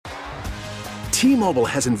T-Mobile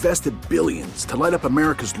has invested billions to light up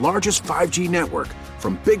America's largest 5G network,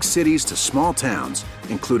 from big cities to small towns,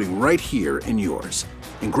 including right here in yours.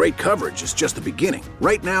 And great coverage is just the beginning.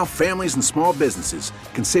 Right now, families and small businesses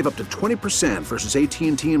can save up to 20% versus AT&T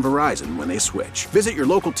and Verizon when they switch. Visit your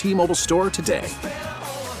local T-Mobile store today.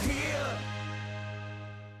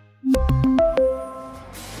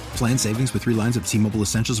 Plan savings with 3 lines of T-Mobile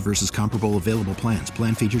Essentials versus comparable available plans.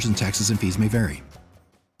 Plan features and taxes and fees may vary.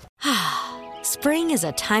 Spring is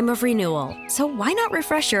a time of renewal, so why not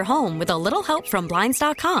refresh your home with a little help from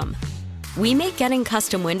Blinds.com? We make getting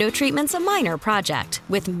custom window treatments a minor project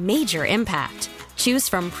with major impact. Choose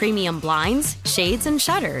from premium blinds, shades, and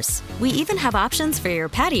shutters. We even have options for your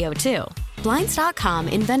patio, too. Blinds.com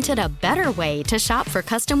invented a better way to shop for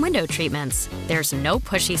custom window treatments. There's no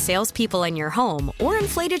pushy salespeople in your home or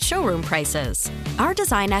inflated showroom prices. Our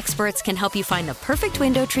design experts can help you find the perfect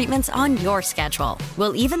window treatments on your schedule.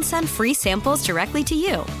 We'll even send free samples directly to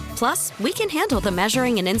you. Plus, we can handle the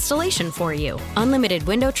measuring and installation for you. Unlimited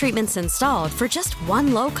window treatments installed for just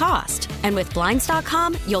one low cost. And with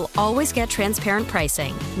Blinds.com, you'll always get transparent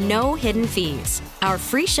pricing. No hidden fees. Our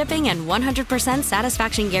free shipping and 100%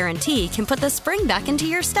 satisfaction guarantee can put the spring back into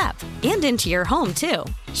your step and into your home, too.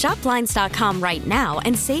 Shop Blinds.com right now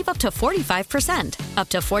and save up to 45%. Up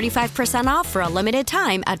to 45% off for a limited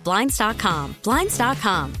time at Blinds.com.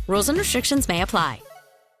 Blinds.com. Rules and restrictions may apply.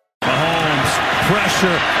 Mahomes,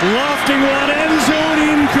 pressure, lofting one, end zone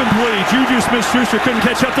incomplete. Juju Smith-Schuster couldn't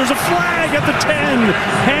catch up. There's a flag at the 10.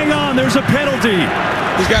 Hang on, there's a penalty.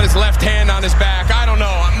 He's got his left hand on his back. I don't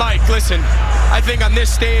know. Mike, listen, I think on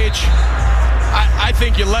this stage, I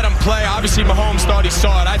think you let him play. Obviously, Mahomes thought he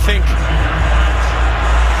saw it. I think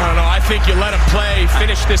you let him play,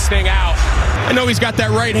 finish this thing out. I know he's got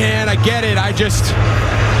that right hand. I get it. I just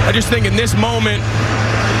think in this moment,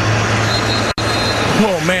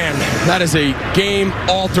 oh, man, that is a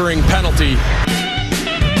game-altering penalty.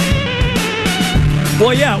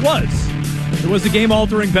 Well, yeah, it was. It was a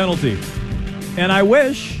game-altering penalty. And I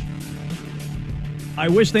wish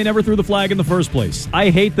they never threw the flag in the first place. I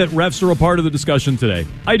hate that refs are a part of the discussion today.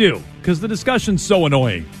 I do, because the discussion's so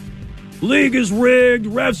annoying. League is rigged,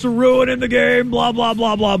 refs are ruining the game, blah, blah,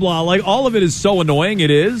 blah, blah, blah. Like, all of it is so annoying. It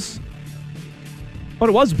is. But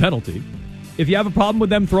it was a penalty. If you have a problem with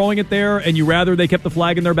them throwing it there and you rather they kept the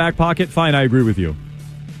flag in their back pocket, fine, I agree with you.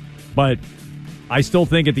 But I still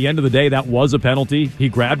think at the end of the day, that was a penalty. He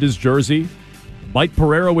grabbed his jersey. Mike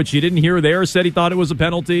Pereira, which you didn't hear there, said he thought it was a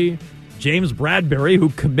penalty. James Bradbury, who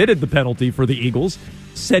committed the penalty for the Eagles,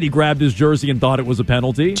 said he grabbed his jersey and thought it was a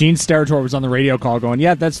penalty. Gene Steratore was on the radio call going,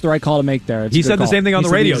 yeah, that's the right call to make there. He said the same thing on the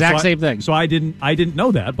radio. The exact same thing. So I didn't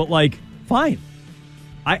know that, but like, fine.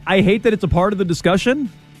 I hate that it's a part of the discussion,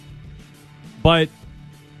 but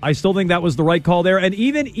I still think that was the right call there. And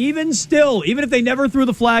even still, even if they never threw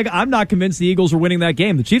the flag, I'm not convinced the Eagles were winning that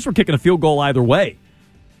game. The Chiefs were kicking a field goal either way.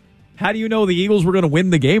 How do you know the Eagles were going to win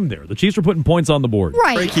the game there? The Chiefs were putting points on the board.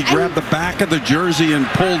 Right. He grabbed the back of the jersey and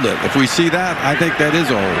pulled it. If we see that, I think that is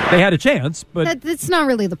a hold. They had a chance, but... That's not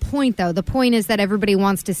really the point, though. The point is that everybody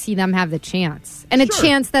wants to see them have the chance. And a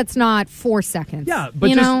chance that's not 4 seconds. Yeah,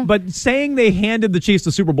 but saying they handed the Chiefs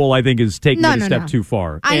the Super Bowl, I think, is taking it a step too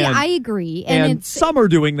far. I agree. And some are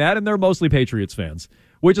doing that, and they're mostly Patriots fans,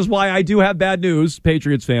 which is why I do have bad news,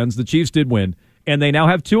 Patriots fans. The Chiefs did win. And they now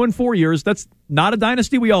have 2 and 4 years. That's not a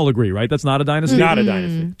dynasty. We all agree, right? That's not a dynasty. Not a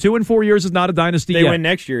dynasty. 2 and 4 years is not a dynasty. They win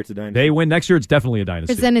next year. It's a dynasty. They win next year. It's definitely a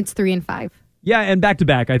dynasty. Because then it's 3 and 5. Yeah, and back to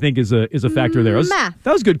back, I think is a factor there. Math.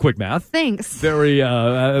 That was good, quick math. Thanks. Very,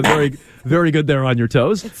 very good there on your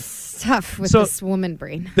toes. It's tough with this woman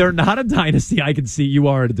brain. They're not a dynasty. I can see you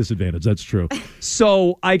are at a disadvantage. That's true.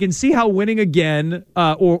 So I can see how winning again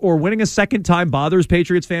or winning a second time bothers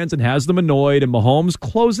Patriots fans and has them annoyed. And Mahomes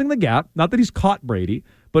closing the gap. Not that he's caught Brady,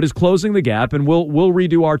 but is closing the gap. And we'll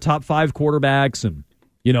redo our top 5 quarterbacks and,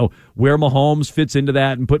 where Mahomes fits into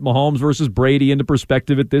that and put Mahomes versus Brady into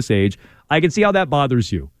perspective at this age. I can see how that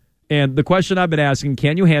bothers you. And the question I've been asking,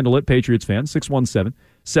 can you handle it, Patriots fans,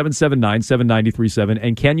 617-779-7937,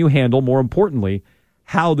 and can you handle, more importantly,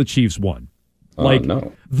 how the Chiefs won?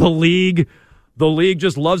 No. The league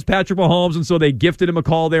just loves Patrick Mahomes, and so they gifted him a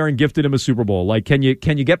call there and gifted him a Super Bowl. Like, can you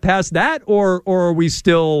get past that, or are we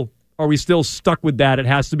still stuck with that? It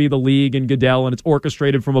has to be the league and Goodell, and it's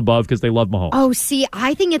orchestrated from above because they love Mahomes. Oh, see,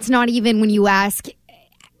 I think it's not even when you ask,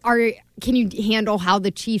 can you handle how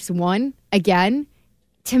the Chiefs won again?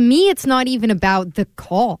 To me, it's not even about the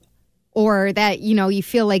call. or that, you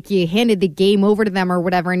feel like you handed the game over to them or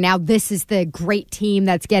whatever, and now this is the great team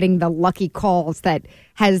that's getting the lucky calls that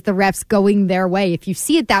has the refs going their way. If you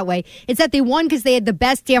see it that way, it's that they won because they had the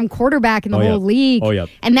best damn quarterback in the whole league. Oh, yeah.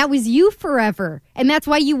 And that was you forever. And that's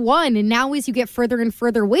why you won. And now as you get further and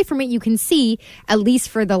further away from it, you can see, at least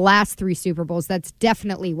for the last 3 Super Bowls, that's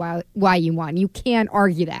definitely why you won. You can't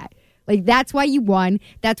argue that. Like, that's why you won.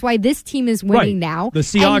 That's why this team is winning now. The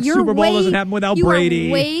Seahawks Super Bowl doesn't happen without Brady. You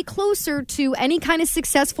are way closer to any kind of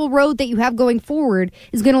successful road that you have going forward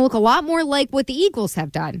is going to look a lot more like what the Eagles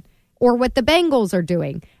have done or what the Bengals are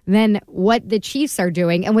doing than what the Chiefs are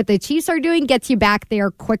doing. And what the Chiefs are doing gets you back there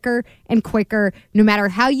quicker and quicker, no matter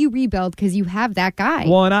how you rebuild, because you have that guy.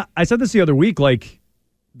 Well, and I said this the other week, like,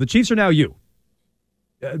 the Chiefs are now you.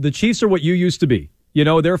 The Chiefs are what you used to be.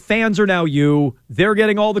 Their fans are now you. They're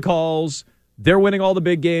getting all the calls. They're winning all the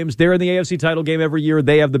big games. They're in the AFC title game every year.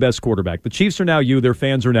 They have the best quarterback. The Chiefs are now you. Their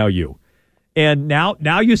fans are now you. And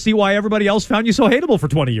now you see why everybody else found you so hateable for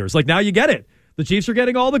 20 years. Like, now you get it. The Chiefs are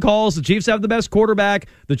getting all the calls. The Chiefs have the best quarterback.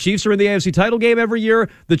 The Chiefs are in the AFC title game every year.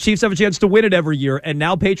 The Chiefs have a chance to win it every year. And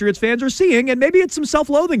now Patriots fans are seeing, and maybe it's some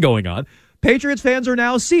self-loathing going on, Patriots fans are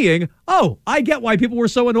now seeing, oh, I get why people were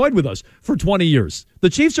so annoyed with us for 20 years. The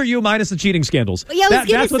Chiefs are you minus the cheating scandals. Yeah,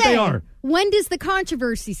 That's what they are. When does the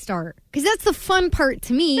controversy start? Because that's the fun part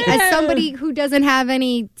to me as somebody who doesn't have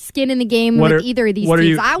any skin in the game with either of these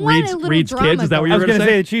teams. I want a little drama. Kids? Is that what you I were was going to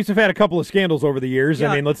say? say the Chiefs have had a couple of scandals over the years.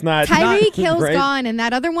 Yeah. I mean, let's not. Tyreek Hill's gone, and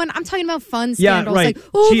that other one, I'm talking about fun scandals. Yeah, right.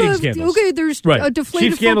 Like, cheating scandals. Okay, there's a deflated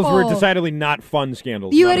Chiefs scandals football. were decidedly not fun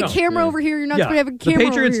scandals. You had a camera over here. You're not supposed to have a camera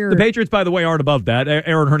over here. The Patriots, by the way, aren't above that.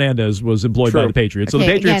 Aaron Hernandez was employed by the Patriots, so the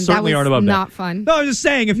Patriots certainly aren't above that. Not fun. No, I'm just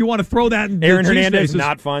saying, if you want to throw that in Aaron Hernandez is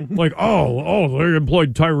not fun. Like, they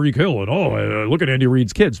employed Tyreek Hill, and look at Andy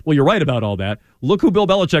Reid's kids. Well, you're right about all that. Look who Bill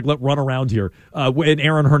Belichick let run around here, and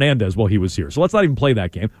Aaron Hernandez while he was here. So let's not even play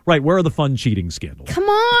that game. Right, where are the fun cheating scandals? Come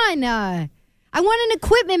on. I want an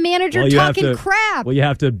equipment manager talking crap. Well, you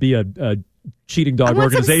have to be a cheating dog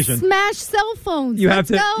organization. Smash cell phones. You have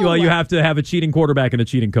to have a cheating quarterback and a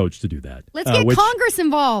cheating coach to do that. Let's get Congress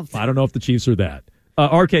involved. I don't know if the Chiefs are that.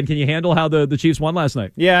 Arkin, can you handle how the Chiefs won last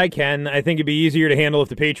night? Yeah, I can. I think it'd be easier to handle if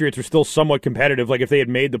the Patriots were still somewhat competitive. Like if they had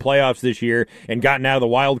made the playoffs this year and gotten out of the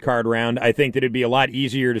wild card round, I think that it'd be a lot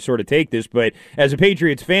easier to sort of take this. But as a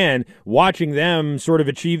Patriots fan, watching them sort of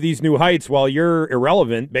achieve these new heights while you're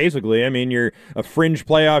irrelevant, basically, I mean, you're a fringe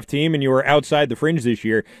playoff team and you were outside the fringe this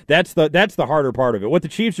year. That's the harder part of it. What the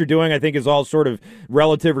Chiefs are doing, I think, is all sort of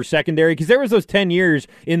relative or secondary, because there was those 10 years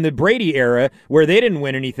in the Brady era where they didn't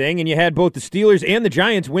win anything, and you had both the Steelers and the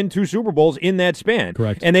Giants win 2 Super Bowls in that span.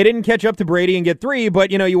 Correct. And they didn't catch up to Brady and get 3, but,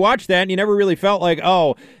 you watch that and you never really felt like,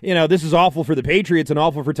 this is awful for the Patriots and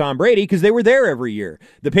awful for Tom Brady, because they were there every year.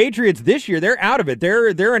 The Patriots this year, they're out of it.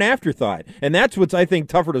 They're an afterthought. And that's what's, I think,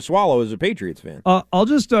 tougher to swallow as a Patriots fan. I'll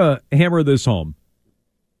just hammer this home,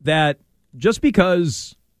 that just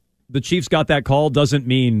because the Chiefs got that call doesn't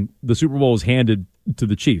mean the Super Bowl was handed to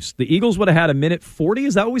the Chiefs. The Eagles would have had a minute 40.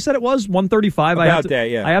 Is that what we said it was? 135? I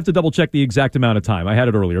have to double check the exact amount of time. I had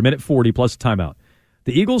it earlier. A minute 40 plus a timeout.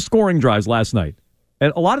 The Eagles scoring drives last night.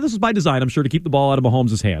 And a lot of this was by design, I'm sure, to keep the ball out of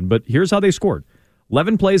Mahomes' hand. But here's how they scored.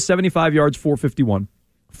 11 plays, 75 yards, 451.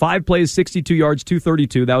 5 plays, 62 yards,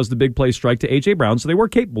 232. That was the big play strike to A.J. Brown, so they were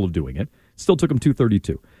capable of doing it. Still took them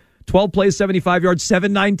 232. 12 plays, 75 yards,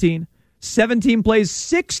 719. 17 plays,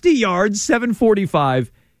 60 yards,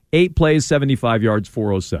 745. 8 plays, 75 yards,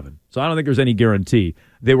 407. So I don't think there's any guarantee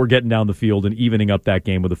they were getting down the field and evening up that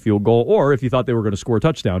game with a field goal, or if you thought they were going to score a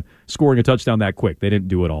touchdown, scoring a touchdown that quick. They didn't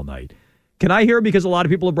do it all night. Can I hear, because a lot of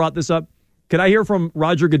people have brought this up, can I hear from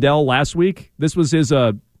Roger Goodell last week? This was his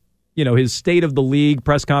State of the League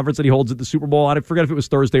press conference that he holds at the Super Bowl. I forget if it was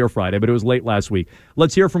Thursday or Friday, but it was late last week.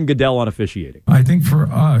 Let's hear from Goodell on officiating. I think for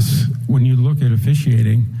us, when you look at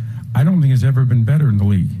officiating, I don't think it's ever been better in the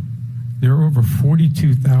league. There are over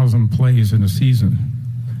 42,000 plays in a season.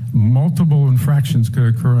 Multiple infractions could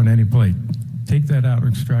occur on any play. Take that out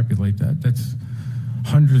and extrapolate that. That's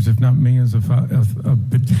hundreds, if not millions, of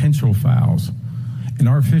potential fouls. And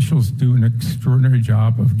our officials do an extraordinary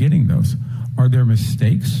job of getting those. Are there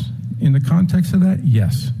mistakes in the context of that?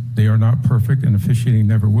 Yes. They are not perfect, and officiating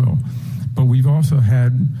never will. But we've also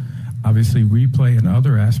had, obviously, replay and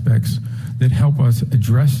other aspects that help us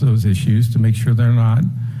address those issues to make sure they're not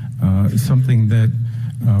something that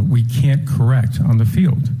we can't correct on the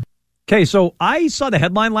field. Okay, so I saw the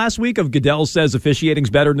headline last week of Goodell says officiating's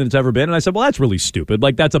better than it's ever been, and I said, well, that's really stupid.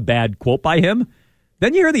 Like, that's a bad quote by him.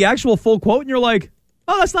 Then you hear the actual full quote, and you're like,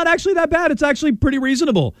 oh, that's not actually that bad. It's actually pretty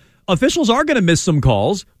reasonable. officials are going to miss some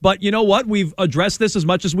calls, but you know what? We've addressed this as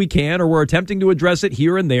much as we can, or we're attempting to address it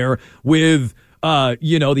here and there with,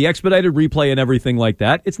 the expedited replay and everything like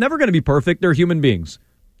that. It's never going to be perfect. They're human beings.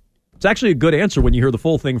 It's actually a good answer when you hear the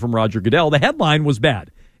full thing from Roger Goodell. The headline was bad.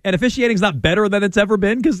 And officiating's not better than it's ever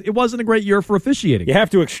been because it wasn't a great year for officiating. You have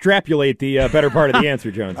to extrapolate the better part of the answer,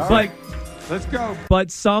 Jones. Right. Let's go. But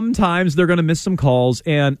sometimes they're going to miss some calls,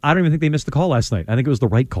 and I don't even think they missed the call last night. I think it was the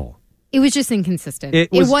right call. It was just inconsistent. It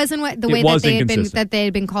wasn't the way that they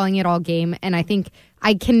had been calling it all game, and I think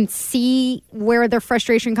I can see where their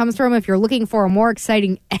frustration comes from if you're looking for a more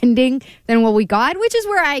exciting ending than what we got, which is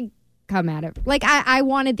where I come at it. Like, I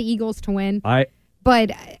wanted the Eagles to win,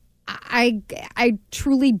 but I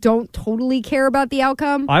truly don't totally care about the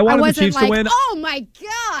outcome. I wanted the Chiefs to win. Oh, my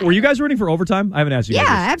God. Were you guys rooting for overtime? I haven't asked you guys.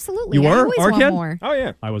 Yeah, absolutely. You were? I always want more. Oh,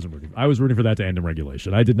 yeah. I wasn't rooting. I was rooting for that to end in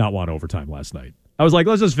regulation. I did not want overtime last night. I was like,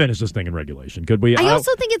 let's just finish this thing in regulation. Could we? I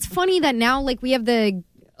also think it's funny that now, like, we have the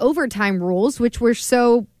overtime rules, which were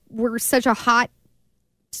such a hot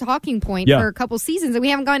talking point for a couple seasons, and we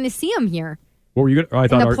haven't gotten to see them here. What were you going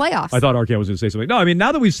to? In the playoffs. I thought Arcand was going to say something. No, I mean,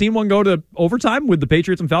 now that we've seen one go to overtime with the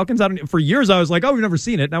Patriots and Falcons, for years I was like, oh, we've never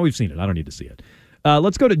seen it. Now we've seen it. I don't need to see it.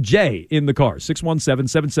 Let's go to Jay in the car,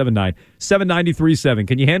 617-779-7937.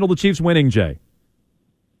 Can you handle the Chiefs winning, Jay?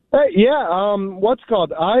 I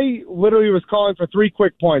literally was calling for 3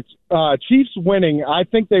 quick points. Chiefs winning, I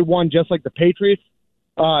think they won just like the Patriots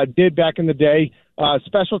did back in the day.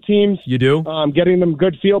 Special teams. You do? Getting them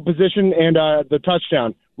good field position and the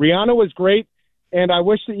touchdown. Rihanna was great, and I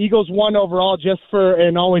wish the Eagles won overall just for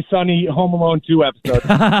an Always Sunny Home Alone 2 episode.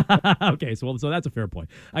 Okay, so that's a fair point.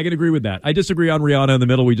 I can agree with that. I disagree on Rihanna in the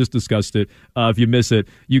middle. We just discussed it. If you miss it,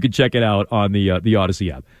 you can check it out on the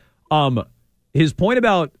Odyssey app. His point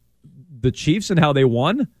about the Chiefs and how they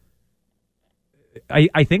won,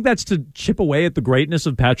 I think that's to chip away at the greatness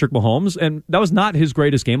of Patrick Mahomes, and that was not his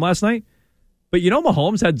greatest game last night. But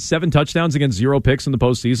Mahomes had 7 touchdowns against 0 picks in the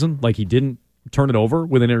postseason. Like, he didn't turn it over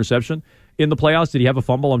with an interception. In the playoffs, did he have a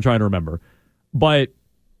fumble? I'm trying to remember. But,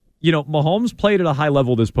 Mahomes played at a high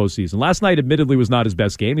level this postseason. Last night, admittedly, was not his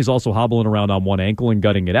best game. He's also hobbling around on one ankle and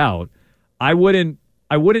gutting it out. I wouldn't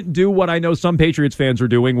do what I know some Patriots fans are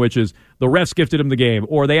doing, which is the refs gifted him the game,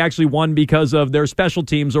 or they actually won because of their special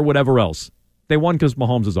teams or whatever else. They won because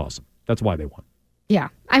Mahomes is awesome. That's why they won. Yeah.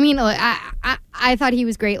 I mean, I thought he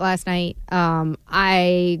was great last night.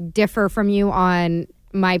 I differ from you on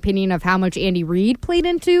my opinion of how much Andy Reid played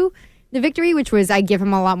into the victory, which was I give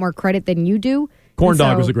him a lot more credit than you do. Corn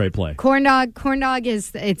Dog was a great play. Corn Dog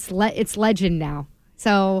is it's legend now.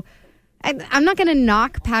 So I'm not going to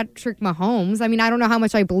knock Patrick Mahomes. I mean, I don't know how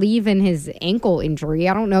much I believe in his ankle injury.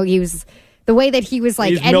 I don't know. He was the way that he was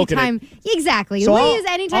like anytime. Exactly. So the way he was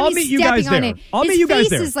anytime he's stepping on it. His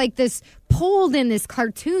face is like this pulled in this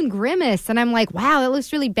cartoon grimace. And I'm like, wow, that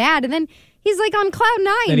looks really bad. And then he's like on cloud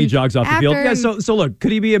 9. And he jogs off the field. Yeah, so look,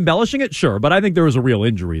 could he be embellishing it? Sure. But I think there was a real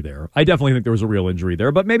injury there. I definitely think there was a real injury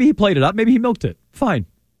there. But maybe he played it up. Maybe he milked it. Fine.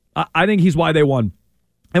 I think he's why they won.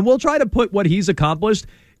 And we'll try to put what he's accomplished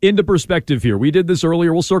into perspective here. We did this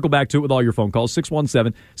earlier. We'll circle back to it with all your phone calls.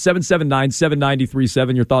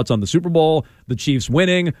 617-779-7937. Your thoughts on the Super Bowl, the Chiefs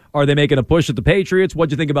winning. Are they making a push at the Patriots? What'd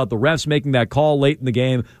you think about the refs making that call late in the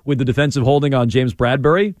game with the defensive holding on James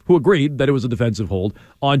Bradbury, who agreed that it was a defensive hold,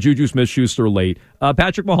 on Juju Smith-Schuster late?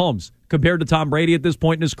 Patrick Mahomes, compared to Tom Brady at this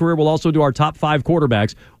point in his career, we'll also do our top 5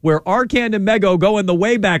 quarterbacks, where Arcand and Mego go in the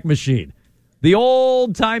Wayback Machine. The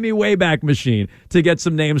old-timey Wayback Machine to get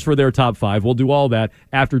some names for their top 5. We'll do all that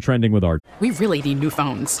after Trending with Art. We really need new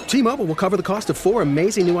phones. T-Mobile will cover the cost of 4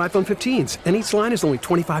 amazing new iPhone 15s, and each line is only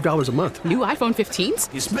 $25 a month. New iPhone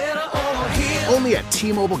 15s? It's better over here. Only at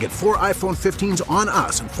T-Mobile, get 4 iPhone 15s on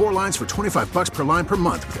us and 4 lines for $25 per line per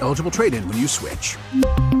month with eligible trade-in when you switch.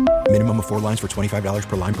 Minimum of 4 lines for $25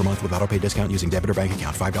 per line per month with autopay discount using debit or bank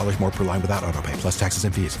account. $5 more per line without autopay, plus taxes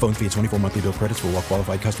and fees. Phone fee at 24 monthly bill credits for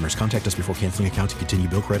well-qualified customers. Contact us before canceling account to continue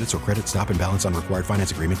bill credits or credit stop and balance on required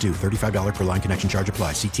finance agreement due. $35 per line connection charge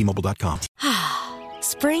applies. See T-Mobile.com.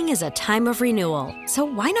 Spring is a time of renewal, so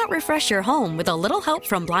why not refresh your home with a little help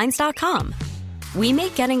from Blinds.com? We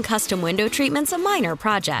make getting custom window treatments a minor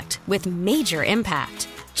project with major impact.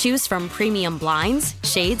 Choose from premium blinds,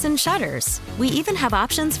 shades, and shutters. We even have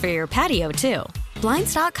options for your patio, too.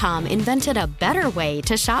 Blinds.com invented a better way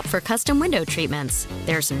to shop for custom window treatments.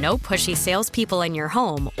 There's no pushy salespeople in your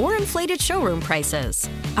home or inflated showroom prices.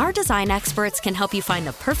 Our design experts can help you find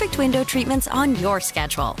the perfect window treatments on your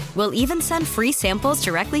schedule. We'll even send free samples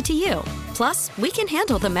directly to you. Plus, we can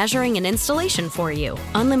handle the measuring and installation for you.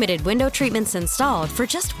 Unlimited window treatments installed for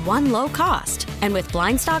just one low cost. And with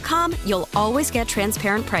Blinds.com, you'll always get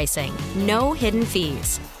transparent pricing. No hidden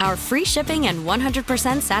fees. Our free shipping and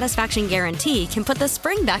 100% satisfaction guarantee can put the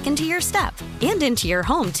spring back into your step and into your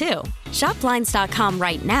home, too. Shop Blinds.com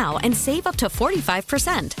right now and save up to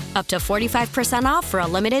 45%. Up to 45% off for a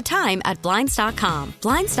limited time at Blinds.com.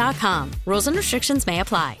 Blinds.com. Rules and restrictions may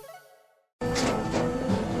apply.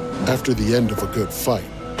 After the end of a good fight,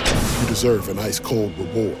 you deserve an ice-cold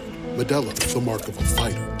reward. Modelo is the mark of a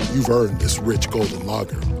fighter. You've earned this rich golden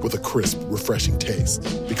lager with a crisp, refreshing taste.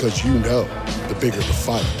 Because you know, the bigger the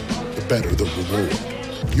fight, the better the reward.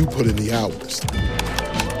 You put in the hours,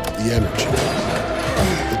 the energy,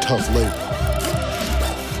 the tough labor.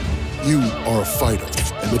 You are a fighter,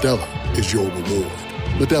 and Modelo is your reward.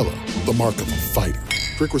 Modelo, the mark of a fighter.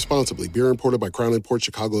 Drink responsibly. Beer imported by Crown Imports,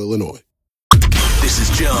 Chicago, Illinois. This is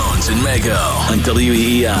Jones and Mego on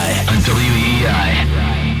WEEI.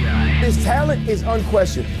 His talent is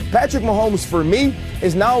unquestioned. Patrick Mahomes, for me,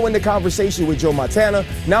 is now in the conversation with Joe Montana,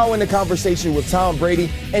 now in the conversation with Tom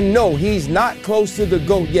Brady, and no, he's not close to the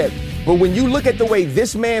GOAT yet. But when you look at the way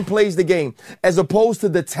this man plays the game, as opposed to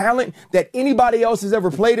the talent that anybody else has ever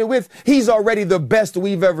played it with, he's already the best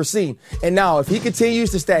we've ever seen. And now, if he continues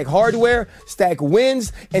to stack hardware, stack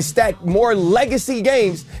wins, and stack more legacy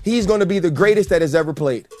games, he's going to be the greatest that has ever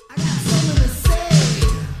played.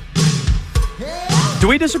 Do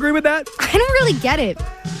we disagree with that? I don't really get it.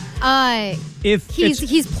 If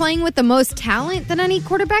he's playing with the most talent that any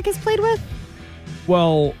quarterback has played with?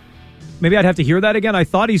 Well, maybe I'd have to hear that again. I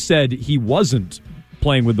thought he said he wasn't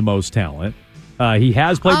playing with the most talent. He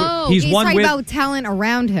has played with... He's won talking with, about talent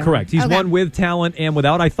around him. Correct. He's won with talent and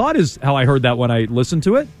without. I thought is how I heard that when I listened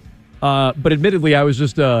to it. But admittedly, I was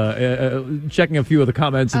just checking a few of the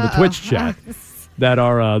comments in the Twitch chat that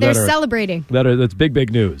are... They're celebrating. That's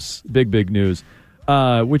big news. Big news.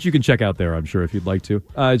 Which you can check out there, I'm sure, if you'd like to.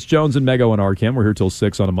 It's Jones and Mego and Arcam. We're here till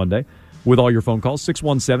 6 on a Monday with all your phone calls.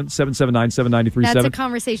 617-779-7937. That's a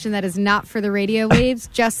conversation that is not for the radio waves,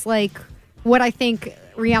 just like what I think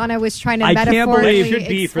Rihanna was trying to metaphorically can't believe it should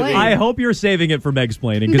be for explain. I hope you're saving it for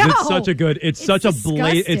Meg's-plaining because it's such a good... It's such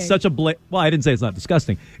disgusting. Well, I didn't say it's not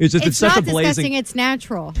disgusting. It's just it's such a blazing... It's not disgusting, it's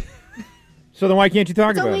natural. So then why can't you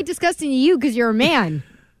talk it's about it? It's only disgusting to you because you're a man.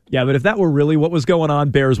 Yeah, but if that were really what was going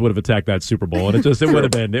on, Bears would have attacked that Super Bowl, and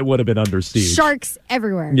it would have been under siege. Sharks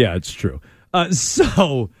everywhere. Yeah, it's true.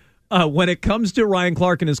 So when it comes to Ryan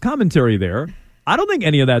Clark and his commentary there, I don't think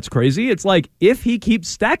any of that's crazy. It's like if he keeps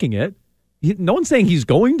stacking it, no one's saying he's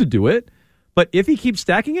going to do it, but if he keeps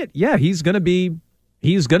stacking it, yeah, he's going to be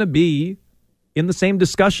in the same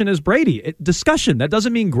discussion as Brady. Discussion that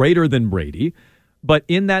doesn't mean greater than Brady, but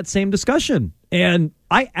in that same discussion. And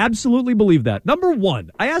I absolutely believe that. Number one,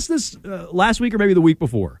 I asked this last week or maybe the week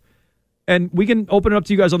before, and we can open it up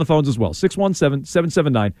to you guys on the phones as well.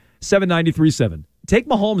 617-779-7937. Take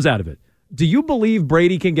Mahomes out of it. Do you believe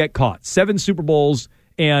Brady can get caught? 7 Super Bowls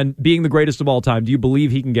and being the greatest of all time, do you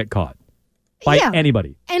believe he can get caught by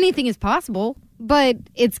anybody? Anything is possible, but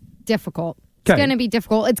it's difficult. It's going to be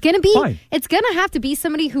difficult. It's going to have to be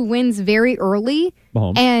somebody who wins very early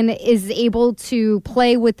Mahomes. And is able to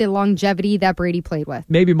play with the longevity that Brady played with.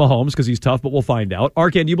 Maybe Mahomes because he's tough, but we'll find out.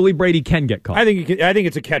 Arkan, do you believe Brady can get caught? I think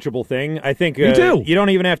it's a catchable thing. I think you do. You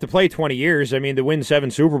don't even have to play 20 years. I mean, to win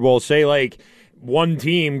 7 Super Bowls, say like one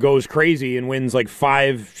team goes crazy and wins like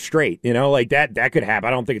 5 straight. You know, like that could happen. I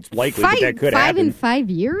don't think it's likely, but that could happen. 5 in 5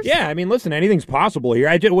 years? Yeah, I mean, listen, anything's possible here.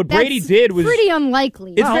 What Brady did was pretty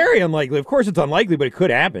unlikely. It's very unlikely. Of course, it's unlikely, but it could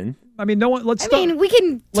happen. I mean, we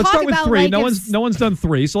can let's start with 3. No one's done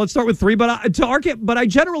 3, so let's start with 3. But I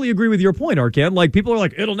generally agree with your point, Arkan. Like people are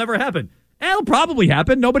like, it'll never happen. It'll probably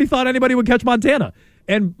happen. Nobody thought anybody would catch Montana,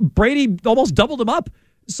 and Brady almost doubled him up.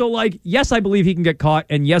 So, like, yes, I believe he can get caught,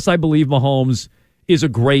 and yes, I believe Mahomes is a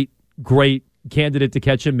great candidate to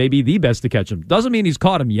catch him, maybe the best to catch him. Doesn't mean he's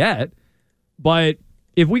caught him yet, but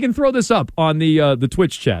if we can throw this up on the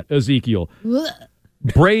Twitch chat, Ezekiel,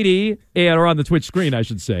 Brady, or on the Twitch screen, I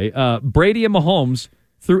should say, Brady and Mahomes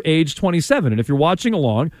through age 27. And if you're watching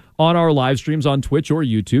along on our live streams on Twitch or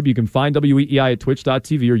YouTube, you can find WEEI at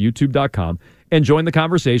twitch.tv or youtube.com and join the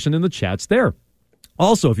conversation in the chats there.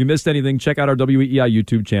 Also, if you missed anything, check out our WEEI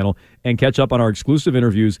YouTube channel and catch up on our exclusive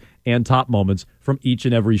interviews and top moments from each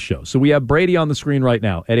and every show. So we have Brady on the screen right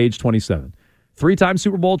now at age 27. 3-time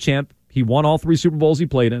Super Bowl champ. He won all 3 Super Bowls he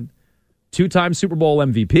played in. 2-time Super Bowl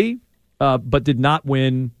MVP, but did not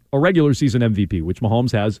win a regular season MVP, which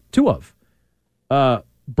Mahomes has 2 of.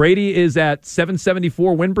 Brady is at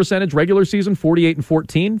 774 win percentage, regular season,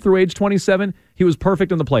 48-14 through age 27. He was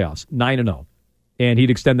perfect in the playoffs, 9-0. and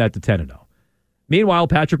he'd extend that to 10-0. Meanwhile,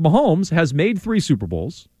 Patrick Mahomes has made 3 Super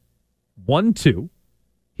Bowls, won 2.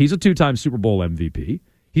 He's a 2-time Super Bowl MVP.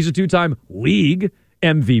 He's a 2-time league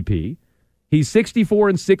MVP. He's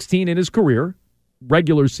 64-16 in his career,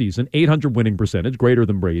 regular season, 800 winning percentage, greater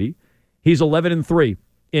than Brady. He's 11-3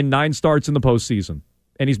 in 9 starts in the postseason.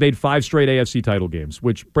 And he's made 5 straight AFC title games,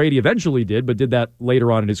 which Brady eventually did, but did that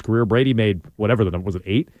later on in his career. Brady made whatever the number was, it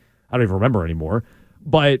 8? I don't even remember anymore.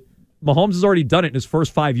 But Mahomes has already done it in his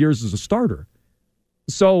first 5 years as a starter.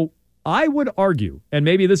 So I would argue, and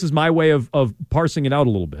maybe this is my way of parsing it out a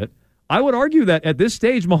little bit, I would argue that at this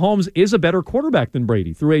stage, Mahomes is a better quarterback than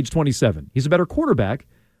Brady through age 27. He's a better quarterback.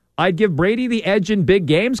 I'd give Brady the edge in big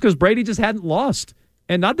games because Brady just hadn't lost.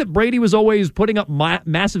 And not that Brady was always putting up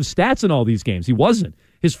massive stats in all these games. He wasn't.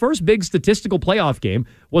 His first big statistical playoff game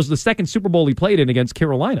was the second Super Bowl he played in against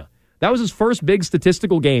Carolina. That was his first big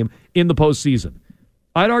statistical game in the postseason.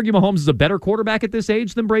 I'd argue Mahomes is a better quarterback at this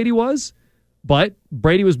age than Brady was, but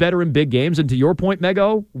Brady was better in big games. And to your point,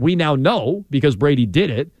 Mego, we now know, because Brady did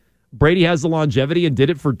it, Brady has the longevity and did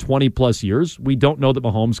it for 20-plus years. We don't know that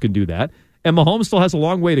Mahomes can do that. And Mahomes still has a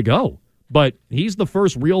long way to go, but he's the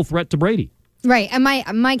first real threat to Brady. Right, and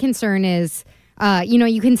my concern is,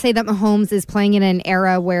 you can say that Mahomes is playing in an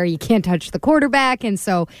era where you can't touch the quarterback, and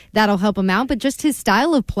so that'll help him out. But just his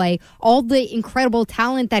style of play, all the incredible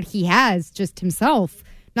talent that he has, just himself,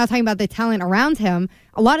 not talking about the talent around him,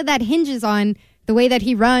 a lot of that hinges on the way that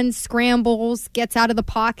he runs, scrambles, gets out of the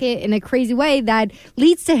pocket in a crazy way that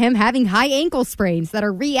leads to him having high ankle sprains that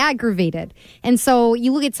are re-aggravated. And so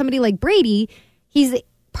you look at somebody like Brady, he's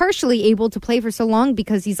partially able to play for so long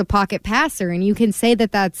because he's a pocket passer, and you can say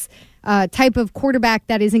that that's a type of quarterback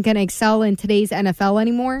that isn't going to excel in today's NFL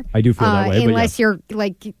anymore. I do feel that way. Unless you're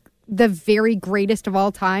like the very greatest of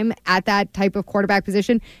all time at that type of quarterback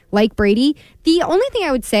position, like Brady. The only thing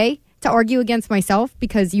I would say to argue against myself,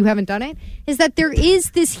 because you haven't done it, is that there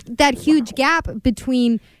is that huge gap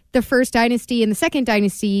between the first dynasty and the second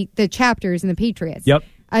dynasty, the chapters and the Patriots. Yep.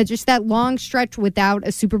 Just that long stretch without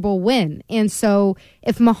a Super Bowl win. And so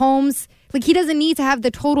if Mahomes, he doesn't need to have the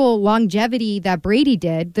total longevity that Brady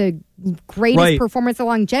did, the greatest performance of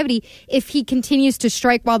longevity, if he continues to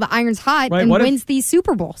strike while the iron's hot and wins these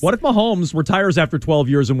Super Bowls. What if Mahomes retires after 12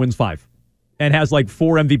 years and wins 5? And has 4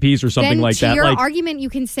 MVPs or something then like that. To your argument, you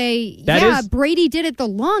can say, Brady did it the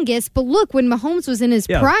longest, but look, when Mahomes was in his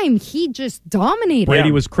prime, he just dominated.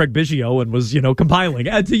 Brady was Craig Biggio and was, compiling.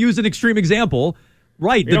 And to use an extreme example,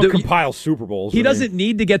 right. You don't compile Super Bowls. He doesn't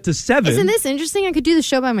need to get to 7. Isn't this interesting? I could do the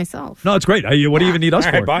show by myself. No, it's great. What do you even need us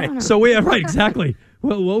for? Bye. So right, exactly.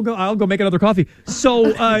 We'll go. I'll go make another coffee.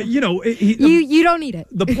 So, you don't need it.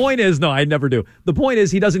 The point is, no, I never do. The point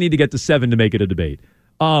is, he doesn't need to get to 7 to make it a debate.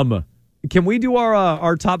 Can we do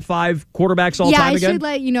our top 5 quarterbacks all time again? Yeah, I should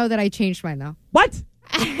let you know that I changed mine, though. What?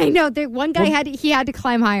 I know. One guy had to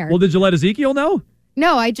climb higher. Well, did you let Ezekiel know?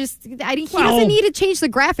 No, he doesn't need to change the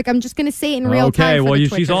graphic. I'm just going to say it in real time. Okay,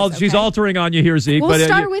 well, she's altering on you here, Zeke. We'll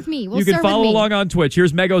start with me. You can follow along on Twitch.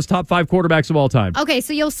 Here's Mego's top 5 quarterbacks of all time. Okay,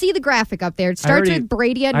 so you'll see the graphic up there. It starts with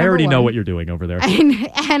Brady at number 1. I already know what you're doing over there.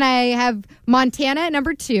 And I have Montana at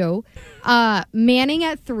number 2, Manning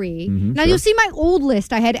at 3. Now, you'll see my old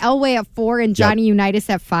list. I had Elway at 4 and Johnny Unitas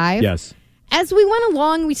at 5. Yes. As we went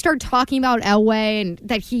along, we started talking about Elway and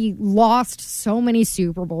that he lost so many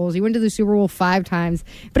Super Bowls. He went to the Super Bowl 5 times,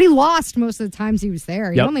 but he lost most of the times he was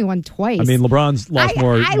there. He only won twice. I mean, LeBron's lost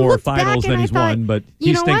more finals than he's won, but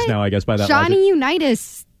he stinks now, I guess, by that logic. Johnny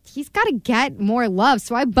Unitas, he's got to get more love,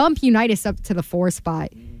 so I bump Unitas up to the 4 spot.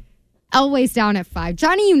 Elway's down at 5.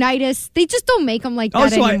 Johnny Unitas, they just don't make him like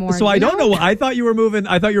that anymore. I don't know. I thought you were moving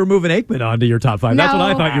Aikman onto your top 5. That's what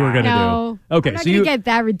I thought you were going to do. Okay, I'm not going to get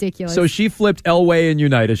that ridiculous. So she flipped Elway and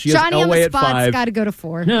Unitas. She Johnny has Elway on the spot's at 5. Got to go to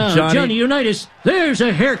 4. No, Johnny Unitas, there's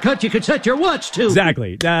a haircut you could set your watch to.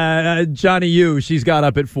 Exactly. Johnny U, she's got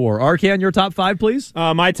up at 4. Arcan, your top 5, please.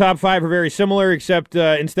 My top 5 are very similar, except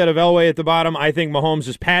instead of Elway at the bottom, I think Mahomes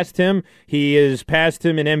has passed him. He is past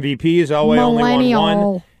him in MVPs. Elway only won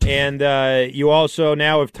 1. And you also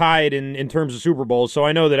now have tied in terms of Super Bowls. So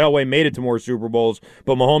I know that Elway made it to more Super Bowls,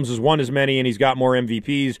 but Mahomes has won as many and he's got more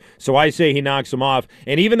MVPs. So I say he knocks him off.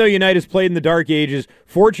 And even though Unitas played in the dark ages,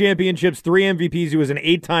 4 championships, 3 MVPs, he was an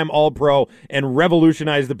 8-time All-Pro and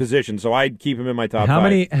revolutionized the position. So I'd keep him in my top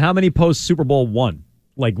 5. How many post Super Bowl won?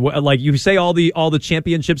 Like you say all the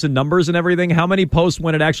championships and numbers and everything. How many posts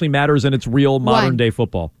when it actually matters and it's real modern day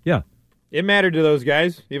football? Yeah. It mattered to those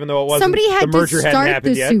guys, even though it wasn't. Somebody had the merger to start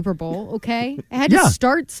happened the yet. Super Bowl, okay? It had to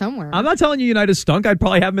start somewhere. I'm not telling you Unitas stunk. I'd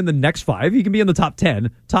probably have him in the next 5. He can be in the top 10.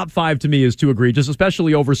 Top 5 to me is too egregious,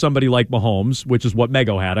 especially over somebody like Mahomes, which is what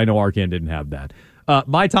Mego had. I know Arcan didn't have that.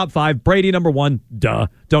 My top 5, Brady number 1, duh,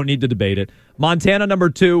 don't need to debate it. Montana number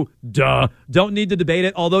 2, duh, don't need to debate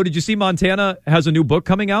it. Although, did you see Montana has a new book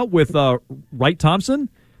coming out with Wright Thompson?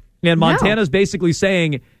 And Montana's basically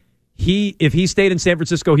saying if he stayed in San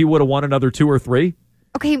Francisco, he would have won another 2 or 3.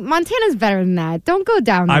 Okay, Montana's better than that. Don't go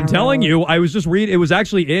down that I'm telling road. you, I was just reading. It was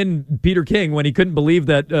actually in Peter King when he couldn't believe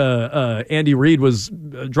that Andy Reid was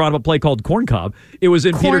drawing up a play called Corn Cob. It was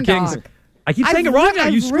in Corn Peter dog. King's. I keep saying it wrong now.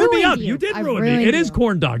 You screwed me up. you. You did I've ruin me. ruined It is you.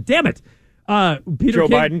 corn dog. Damn it. Peter Joe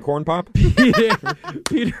King, Biden, corn pop?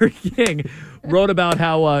 Peter King wrote about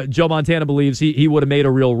how Joe Montana believes he would have made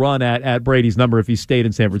a real run at Brady's number if he stayed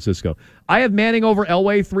in San Francisco. I have Manning over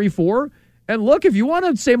Elway 3-4. And look, if you want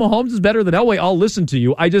to say Mahomes is better than Elway, I'll listen to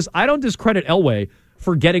you. I don't discredit Elway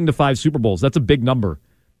for getting to 5 Super Bowls. That's a big number.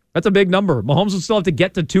 Mahomes would still have to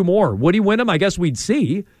get to 2 more. Would he win them? I guess we'd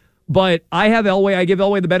see. But I have Elway. I give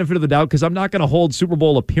Elway the benefit of the doubt because I'm not going to hold Super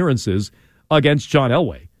Bowl appearances against John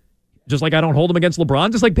Elway. Just like I don't hold him against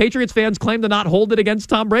LeBron. Just like Patriots fans claim to not hold it against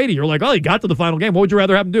Tom Brady. You're like, oh, he got to the final game. What would you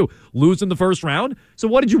rather have him do? Lose in the first round? So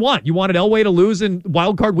what did you want? You wanted Elway to lose in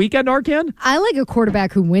Wild Card Weekend, Arcan? I like a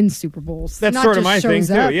quarterback who wins Super Bowls. That's not sort of just my thing, shows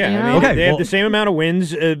too. up, Yeah. you know? I mean, Okay, they have the same amount of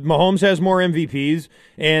wins. Mahomes has more MVPs.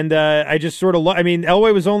 And I just sort of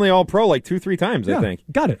Elway was only All-Pro like 2-3 times, I think.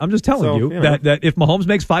 Got it. I'm just telling you know. that if Mahomes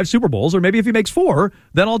makes 5 Super Bowls, or maybe if he makes 4,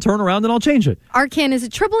 then I'll turn around and I'll change it. Arcan, is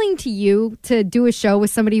it troubling to you to do a show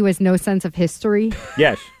with somebody who has no sense of history?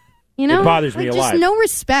 Yes. You know, It bothers me a lot. Just no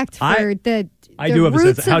respect for I do have a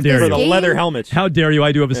roots sense. How of dare this you? For the game. leather helmets. How dare you?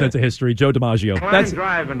 I do have a sense of history. Joe DiMaggio. Line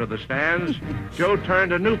drive into the stands. Joe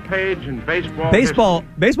turned a new page in baseball.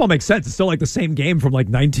 Baseball makes sense. It's still like the same game from like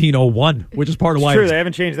 1901, which is part of why It's true. They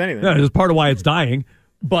haven't changed anything. No, it's part of why it's dying.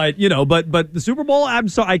 But but the Super Bowl, I'm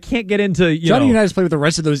sorry, I can't get into Johnny Unitas played with the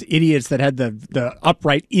rest of those idiots that had the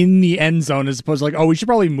upright in the end zone, as opposed to like, oh, we should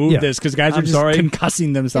probably move this because guys are just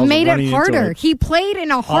concussing themselves. It made and it running into harder. He played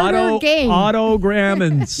in a harder game. Autogram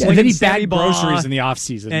and and then he Sammy bagged Baugh. groceries in the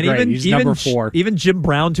offseason. And Great. He's number 4. Even Jim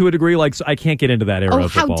Brown to a degree. Like, so I can't get into that era Oh,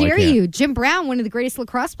 of how football. I dare can't. you? Jim Brown, one of the greatest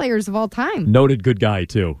lacrosse players of all time. Noted good guy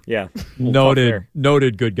too. Yeah.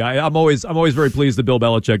 Noted good guy. I'm always very pleased that Bill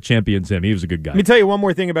Belichick champions him. He was a good guy. Let me tell you one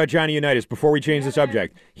more thing about Johnny Unitas before we change the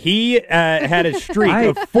subject. He had a streak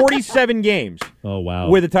of 47 games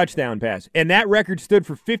with a touchdown pass, and that record stood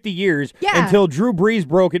for 50 years until Drew Brees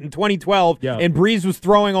broke it in 2012, and Brees was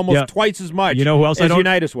throwing almost twice as much You know who else as I don't,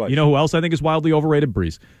 Unitas was. You know who else I think is wildly overrated?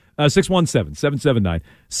 Brees.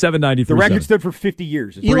 617-779-793. The record stood for 50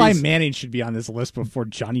 years. Eli Manning should be on this list before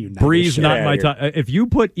Johnny Unitas. Brees not my top. If you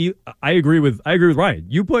put, I agree with Ryan.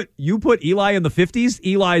 You put Eli in the 50s.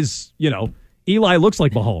 Eli looks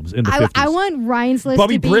like Mahomes in the 50s. I want Ryan's list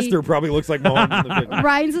Bubby to be... Brister probably looks like Mahomes in the 50s.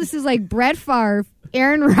 Ryan's list is like Brett Favre,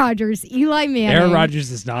 Aaron Rodgers, Eli Manning. Aaron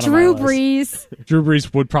Rodgers is not Drew on my list. Brees. Drew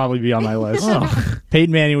Brees would probably be on my list.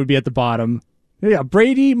 Peyton Manning would be at the bottom. Yeah,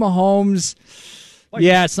 Brady, Mahomes.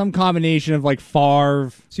 Some combination of like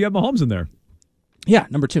Favre. So you have Mahomes in there. Yeah,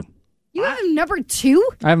 number 2. You have him number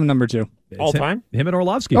 2? I have him number 2. All time? Him and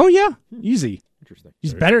Orlovsky. Oh, yeah. Easy. Interesting.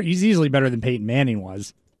 He's better. He's easily better than Peyton Manning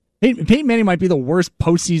was. Peyton Manning might be the worst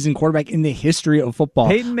postseason quarterback in the history of football.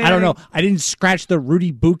 Peyton Manning, I don't know. I didn't scratch the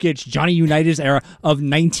Rudy Bukic, Johnny Unitas era of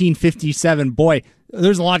 1957. Boy,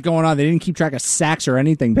 there's a lot going on. They didn't keep track of sacks or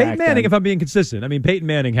anything Peyton back Manning, then. if I'm being consistent, I mean, Peyton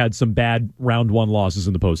Manning had some bad round 1 losses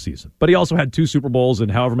in the postseason, but he also had 2 Super Bowls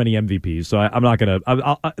and however many MVPs. So I'm not going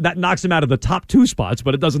to. That knocks him out of the top 2 spots,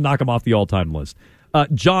 but it doesn't knock him off the all-time list.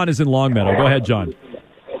 John is in Longmeadow. Go ahead, John.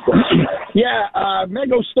 Yeah,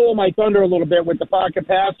 Mego stole my thunder a little bit with the pocket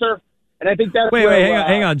passer, and I think that's Wait,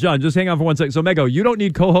 hang on, John. Just hang on for 1 second. So, Mego, you don't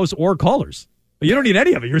need co-hosts or callers. You don't need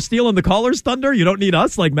any of it. You're stealing the callers' thunder. You don't need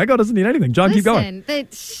us. Like, Mego doesn't need anything. John, keep going. When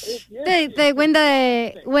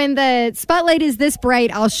the spotlight is this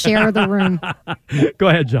bright, I'll share the room. Go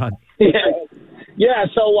ahead, John. Yeah.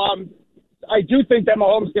 So I do think that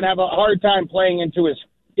Mahomes can have a hard time playing into his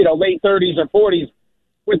late 30s or 40s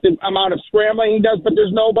with the amount of scrambling he does. But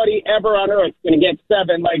there's nobody ever on earth going to get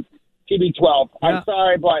 7 like TB12. I'm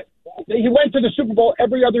sorry, but he went to the Super Bowl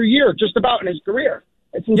every other year, just about in his career.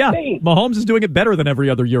 It's insane. Yeah, Mahomes is doing it better than every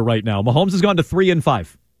other year right now. Mahomes has gone to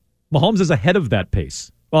 3-5. Mahomes is ahead of that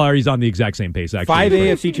pace. Well, he's on the exact same pace, actually. 5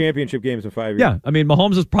 AFC championship games in 5 years. Yeah, I mean,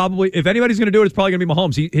 Mahomes is probably, if anybody's going to do it, it's probably going to be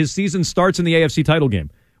Mahomes. His season starts in the AFC title game,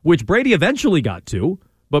 which Brady eventually got to,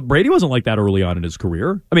 but Brady wasn't like that early on in his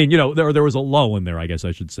career. I mean, there was a lull in there, I guess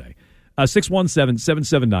I should say.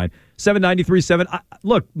 617-779-7937.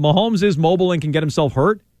 Look, Mahomes is mobile and can get himself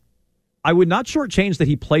hurt. I would not shortchange that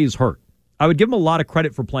he plays hurt. I would give him a lot of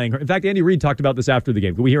credit for playing hurt. In fact, Andy Reid talked about this after the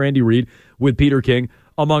game. Can we hear Andy Reid with Peter King?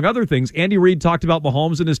 Among other things, Andy Reid talked about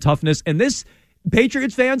Mahomes and his toughness. And this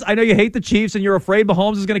Patriots fans, I know you hate the Chiefs and you're afraid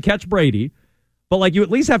Mahomes is going to catch Brady, but like you at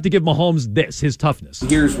least have to give Mahomes his toughness.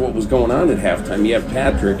 Here's what was going on at halftime. You have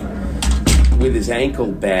Patrick with his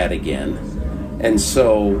ankle bad again. And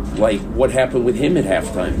so, like, what happened with him at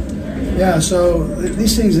halftime? Yeah, so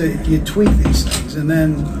these things, you tweak these things, and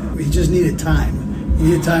then he just needed time. He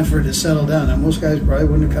needed time for it to settle down. And most guys probably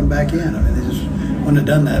wouldn't have come back in. I mean, they just wouldn't have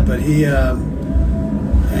done that. But he's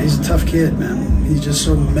a tough kid, man. He's just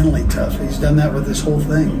so mentally tough. He's done that with this whole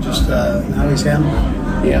thing. Just how he's handled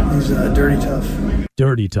it. Yeah. He's dirty tough.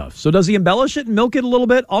 Dirty tough. So does he embellish it and milk it a little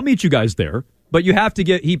bit? I'll meet you guys there. But you have to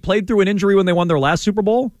he played through an injury when they won their last Super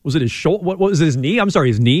Bowl. Was it his shoulder? What was it, his knee? I'm sorry,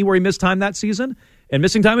 his knee where he missed time that season. And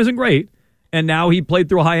missing time isn't great. And now he played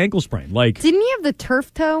through a high ankle sprain. Like, didn't he have the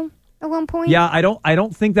turf toe at one point? Yeah, I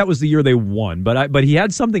don't think that was the year they won, but he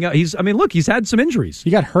had something. He's had some injuries. He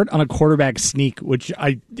got hurt on a quarterback sneak, which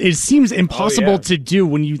it seems impossible to do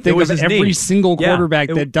when you think of every single quarterback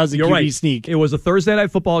that does a QB sneak. It was a Thursday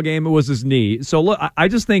night football game. It was his knee. So look, I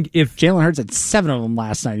just think if Jalen Hurts had 7 of them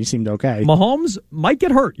last night, he seemed okay. Mahomes might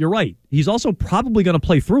get hurt. You're right. He's also probably going to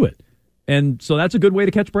play through it, and so that's a good way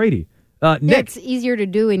to catch Brady. Nick, it's easier to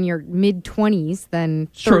do in your mid-20s than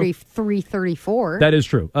 33, 34. That is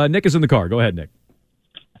true. Nick is in the car. Go ahead, Nick.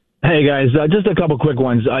 Hey, guys. Just a couple quick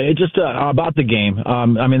ones. About the game. The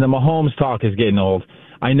Mahomes talk is getting old.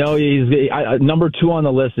 I know he's number 2 on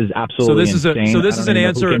the list is absolutely insane. So this is an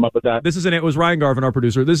answer. It was Ryan Garvin, our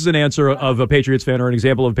producer. This is an answer of a Patriots fan or an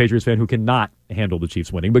example of a Patriots fan who cannot handle the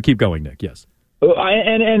Chiefs winning. But keep going, Nick. Yes.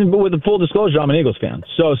 And with the full disclosure, I'm an Eagles fan.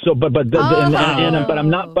 But I'm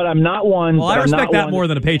not one. Well, I respect that more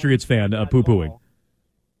than a Patriots fan poo-pooing.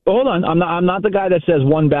 But hold on, I'm not the guy that says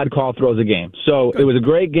one bad call throws a game. So It was a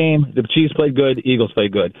great game. The Chiefs played good. Eagles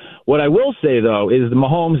played good. What I will say though is the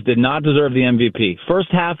Mahomes did not deserve the MVP.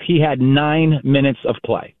 First half, he had 9 minutes of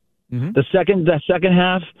play. Mm-hmm. The second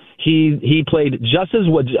half, he played just as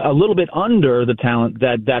a little bit under the talent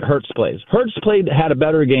that Hurts plays. Hurts had a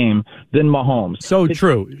better game than Mahomes. So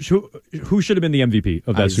true. Who should have been the MVP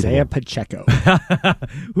of that Super Bowl? Isaiah Pacheco.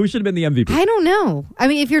 Who should have been the MVP? I don't know. I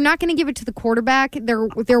mean, if you're not going to give it to the quarterback,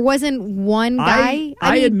 there wasn't one guy.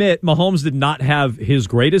 I admit Mahomes did not have his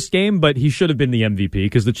greatest game, but he should have been the MVP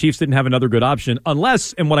because the Chiefs didn't have another good option.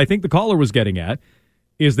 Unless, and what I think the caller was getting at,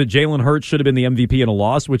 is that Jalen Hurts should have been the MVP in a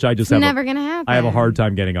loss, which I just never going to happen. I have a hard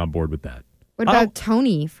time getting on board with that. What about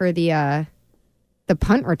Tony for the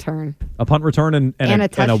punt return? A punt return and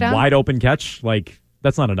a wide open catch? Like,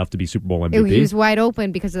 that's not enough to be Super Bowl MVP. He was wide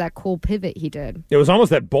open because of that cool pivot he did. It was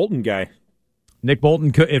almost that Bolton guy. If Nick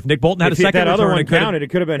Bolton had a second that return, other one counted,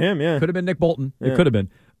 it could have been him, yeah. Could have been Nick Bolton. Yeah. It could have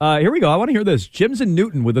been. Here we go. I want to hear this. Jim's in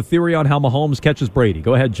Newton with a theory on how Mahomes catches Brady.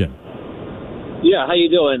 Go ahead, Jim. Yeah, how you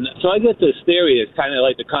doing? So I get this theory. It's kind of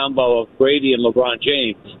like the combo of Brady and LeBron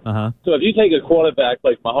James. Uh-huh. So if you take a quarterback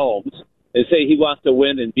like Mahomes and say he wants to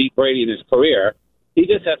win and beat Brady in his career, he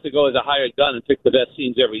just has to go as a hired gun and pick the best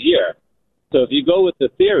teams every year. So if you go with the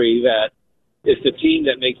theory that it's the team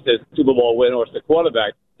that makes the Super Bowl win or it's the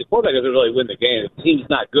quarterback doesn't really win the game. If the team's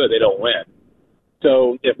not good, they don't win.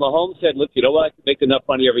 So if Mahomes said, look, you know what, I can make enough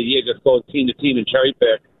money every year, just go team to team and cherry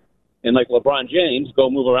pick, and like LeBron James, go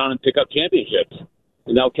move around and pick up championships.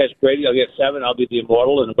 And I'll catch Brady, I'll get 7, I'll be the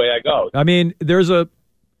immortal, and away I go. I mean, there's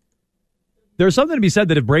something to be said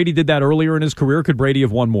that if Brady did that earlier in his career, could Brady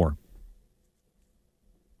have won more?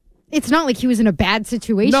 It's not like he was in a bad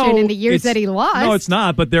situation in the years that he lost. No, it's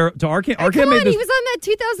not. But Arcand he was on that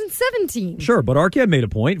 2017. Sure, but Arcand made a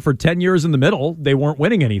point. For 10 years in the middle, they weren't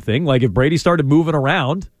winning anything. Like, if Brady started moving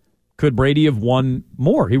around, could Brady have won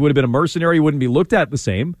more? He would have been a mercenary. He wouldn't be looked at the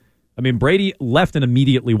same. I mean, Brady left and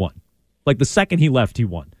immediately won. Like, the second he left, he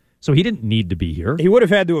won. So he didn't need to be here. He would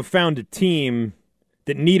have had to have found a team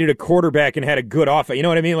that needed a quarterback and had a good offense. You know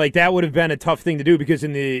what I mean? Like, that would have been a tough thing to do because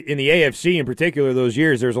in the AFC in particular, those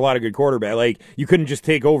years, there's a lot of good quarterback. Like, you couldn't just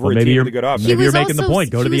take over a team with a good offense. Maybe you're making the point.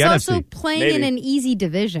 Go to the NFC. He was also playing in an easy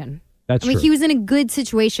division. That's true. He was in a good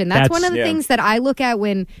situation. That's one of the things that I look at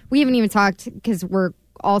when we haven't even talked because we're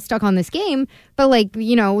all stuck on this game, but like,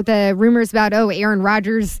 you know, the rumors about, Aaron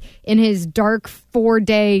Rodgers in his dark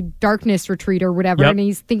 4-day darkness retreat or whatever, and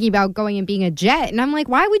he's thinking about going and being a Jet. And I'm like,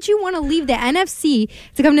 why would you want to leave the NFC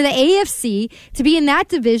to come to the AFC to be in that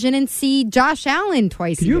division and see Josh Allen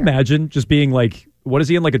twice a year? Can you imagine just being like, what is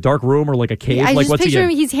he in, like a dark room or like a cave? I like, just what's picture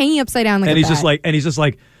he in? He's hanging upside down like and a he's bat. just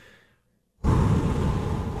like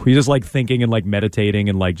he's just like thinking and like meditating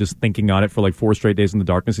and like just thinking on it for like 4 straight days in the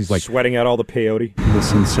darkness. He's like sweating out all the peyote. The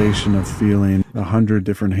sensation of feeling 100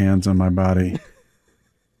 different hands on my body.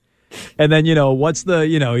 And then,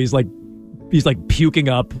 he's like he's like puking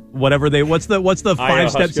up whatever what's the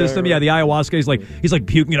 5-step system? Yeah, the ayahuasca. He's like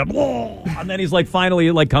puking it up. And then he's like finally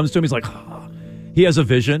it like comes to him. He's like, he has a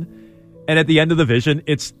vision. And at the end of the vision,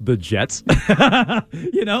 it's the Jets.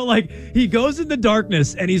 Like he goes into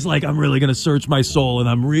darkness and he's like, I'm really going to search my soul and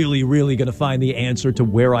I'm really, really going to find the answer to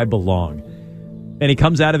where I belong. And he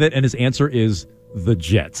comes out of it and his answer is the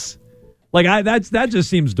Jets. Like that just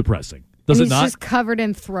seems depressing. Does it not? He's just covered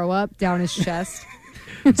in throw up down his chest.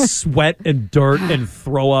 Sweat and dirt and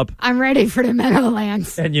throw up. I'm ready for the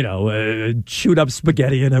Meadowlands. And, chewed up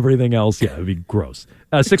spaghetti and everything else. Yeah, it'd be gross.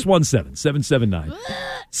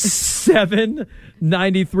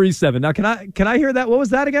 617-779-7937. Now, can I hear that? What was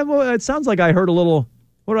that again? Well, it sounds like I heard a little.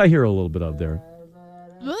 What did I hear a little bit of there?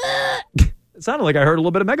 It sounded like I heard a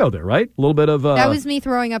little bit of Mego there, right? A little bit of. That was me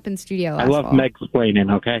throwing up in studio. I love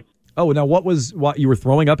Meg-splaining, okay? Oh, now what you were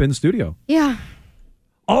throwing up in studio? Yeah.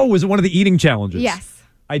 Oh, was it one of the eating challenges? Yes.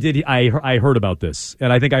 I did. I heard about this,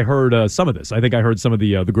 and I think I heard some of this. I think I heard some of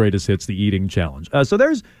the greatest hits, the eating challenge. So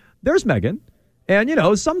there's Megan,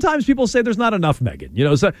 and sometimes people say there's not enough Megan.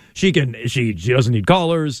 So she doesn't need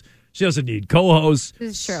callers, she doesn't need co-hosts.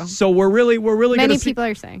 This is true. So we're really many people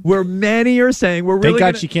are saying many are saying we're really.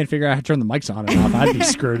 Thank God she can't figure out how to turn the mics on and off. I'd be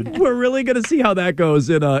screwed. We're really going to see how that goes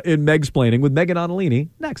in Megsplaining with Megan Onalini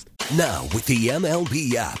next. Now with the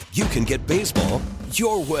MLB app, you can get baseball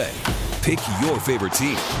your way. Pick your favorite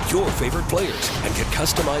team, your favorite players, and get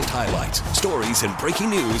customized highlights, stories, and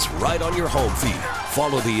breaking news right on your home feed.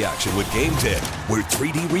 Follow the action with Game Day, where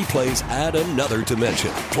 3D replays add another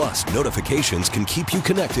dimension. Plus, notifications can keep you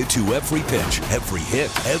connected to every pitch, every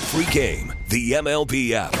hit, every game. The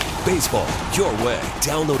MLB app. Baseball your way.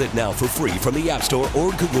 Download it now for free from the App Store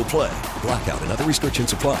or Google Play. Blackout and other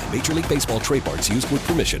restrictions apply. Major League Baseball trademarks used with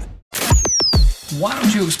permission. Why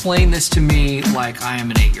don't you explain this to me like I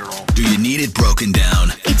am an 8-year-old? Do you need it broken down?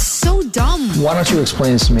 It's so dumb. Why don't you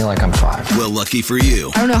explain this to me like I'm 5? Well, lucky for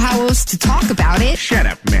you. I don't know how else to talk about it. Shut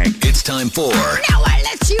up, Meg. It's time for... Now I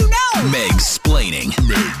let you know. Megsplaining.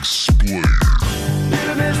 Megsplaining.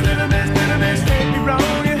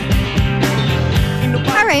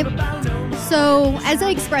 All right. So, as I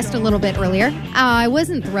expressed a little bit earlier, I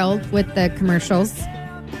wasn't thrilled with the commercials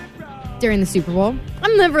during the Super Bowl.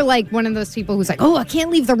 I'm never like one of those people who's like, oh, I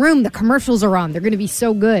can't leave the room. The commercials are on. They're going to be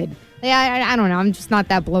so good. I don't know. I'm just not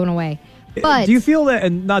that blown away. But do you feel that,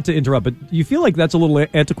 and not to interrupt, but do you feel like that's a little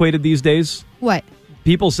antiquated these days? What?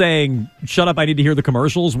 People saying, shut up, I need to hear the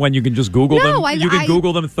commercials, when you can just Google them. You can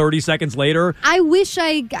Google them 30 seconds later. I wish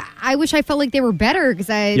I felt like they were better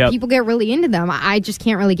because people get really into them. I just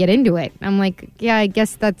can't really get into it. I'm like, yeah, I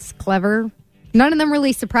guess that's clever. None of them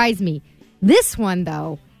really surprised me. This one,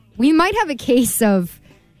 though, we might have a case of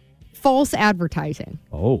false advertising.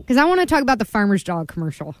 Oh. Because I want to talk about the Farmer's Dog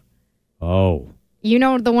commercial. Oh. You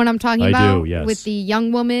know the one I'm talking about? I do, yes. With the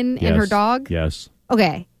young woman and her dog? Yes.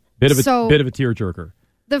 Okay. Bit of a tearjerker.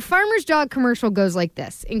 The Farmer's Dog commercial goes like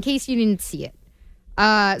this, in case you didn't see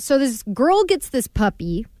it. So this girl gets this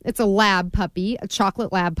puppy. It's a lab puppy, a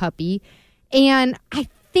chocolate lab puppy. And I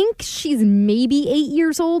think she's maybe 8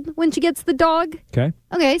 years old when she gets the dog.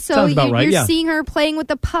 Okay, so you're seeing her playing with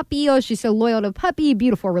the puppy. Oh, she's so loyal to the puppy.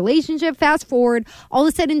 Beautiful relationship. Fast forward. All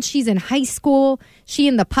of a sudden, she's in high school. She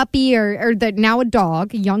and the puppy are now a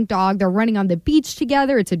dog, a young dog. They're running on the beach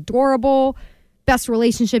together. It's adorable. Best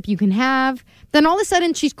relationship you can have. Then all of a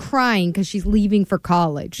sudden, she's crying because she's leaving for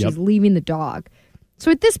college. She's leaving the dog.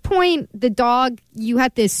 So at this point, the dog, you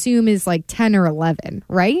have to assume, is like 10 or 11,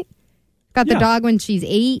 right? Got the dog when she's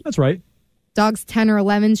 8. That's right. Dog's 10 or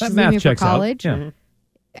 11. She's leaving for college. Yeah.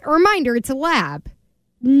 A reminder, it's a lab.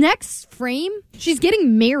 Next frame, she's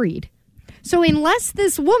getting married. So unless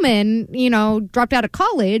this woman, dropped out of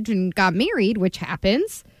college and got married, which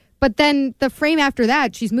happens, but then the frame after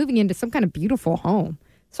that, she's moving into some kind of beautiful home.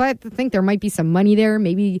 So I have to think there might be some money there,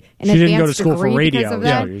 maybe an advanced degree. She didn't go to school for radio.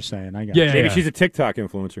 Yeah, you're saying. I got Maybe she's a TikTok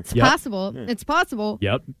influencer. It's possible. Yeah. It's possible.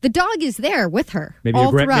 Yep. The dog is there with her maybe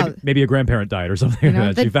all throughout. Maybe a grandparent died or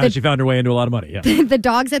something. She found her way into a lot of money. Yeah. The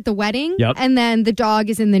dog's at the wedding, and then the dog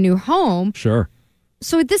is in the new home. Sure.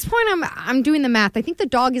 So at this point, I'm doing the math. I think the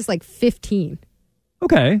dog is like 15.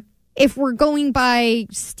 Okay. If we're going by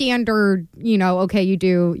standard, okay, you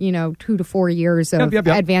do, 2 to 4 years of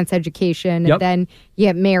advanced education, and then you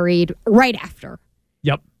get married right after.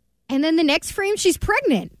 Yep. And then the next frame, she's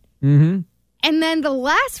pregnant. Mm-hmm. And then the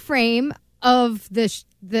last frame of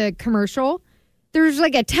the commercial, there's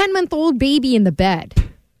like a 10-month-old baby in the bed.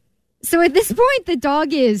 So at this point, the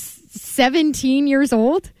dog is 17 years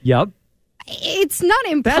old. Yep. It's not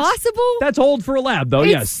impossible. That's old for a lab, though,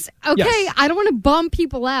 yes. Okay, yes. I don't want to bum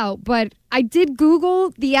people out, but I did Google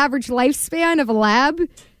the average lifespan of a lab,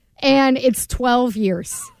 And it's 12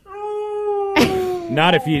 years.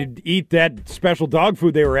 Not if you eat that special dog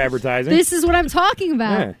food they were advertising. This is what I'm talking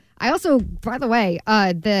about. Yeah. I also, by the way,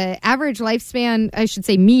 the average lifespan, I should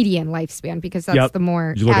say median lifespan, because that's the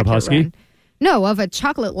more Did you look up accurate husky? one. No, of a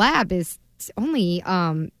chocolate lab is only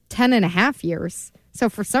 10 and a half years. So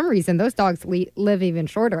for some reason, those dogs live even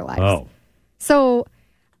shorter lives. Oh. So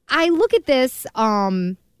I look at this.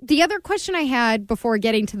 The other question I had before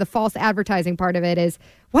getting to the false advertising part of it is,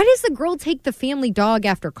 why does the girl take the family dog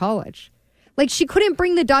after college? Like, she couldn't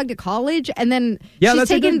bring the dog to college, and then she's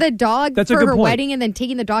taking the dog for her wedding and then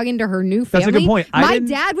taking the dog into her new family. That's a good point. My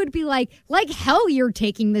dad would be like hell you're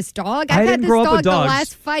taking this dog. I've had this grow up dog with dogs, the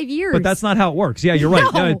last 5 years. But that's not how it works. Yeah, you're right.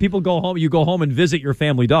 No. No, people go home. You go home and visit your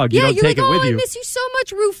family dog. You Yeah, don't you're take like, it with I you. miss you so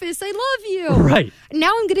much, Rufus. I love you. Right.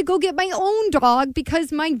 Now I'm going to go get my own dog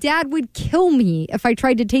because my dad would kill me if I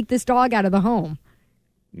tried to take this dog out of the home.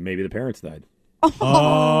 Maybe the parents died.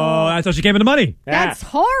 Oh, that's how she came into money. That's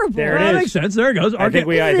horrible. There it That is. makes sense. There it goes. I think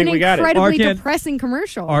we got it. This is an incredibly depressing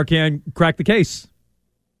commercial. Arcan cracked the case.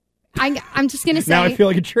 I'm just going to say. Now I feel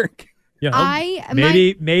like a jerk. Yeah.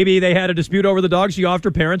 Maybe they had a dispute over the dog. She offed her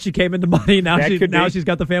parents. She came into money. Now she's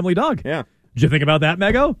got the family dog. Yeah. Did you think about that,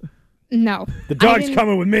 Mego? No. The dog's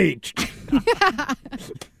coming with me.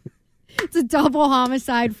 It's a double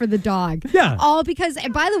homicide for the dog. Yeah. All because,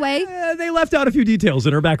 and by the way, they left out a few details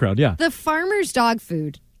in her background. Yeah. the farmer's dog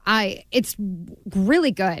food. It's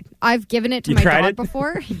really good. I've given it to You my tried dog it?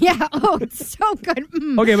 before. Yeah. Oh, it's so good.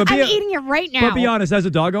 Okay, but I'm eating it right now. But be honest, as a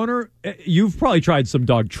dog owner, you've probably tried some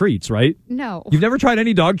dog treats, right? No. You've never tried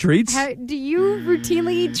any dog treats? Do you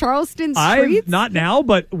routinely eat Charleston's I treats? not now,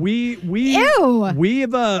 but we've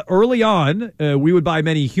early on we would buy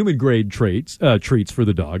many human grade treats for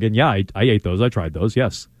the dog, and yeah, I ate those. I tried those.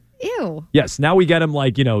 Yes, Ew. yes. Now we get them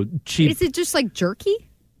like cheap. Is it just like jerky?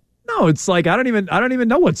 No, it's like I don't even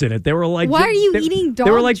know what's in it. They were like, Why are you eating dog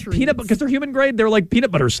They were like treats? peanut because they're human grade. They're like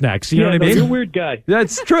peanut butter snacks. You know what I mean? You're a weird guy.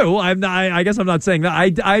 That's true. I guess I'm not saying that.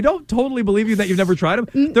 I don't totally believe you that you've never tried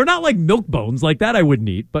them. They're not like milk bones like that. I wouldn't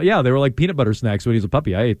eat. But yeah, they were like peanut butter snacks when he was a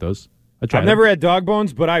puppy. I ate those. I tried. I've never had dog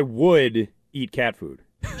bones, but I would eat cat food.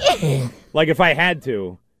 Like if I had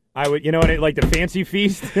to, I would. You know what? Like the fancy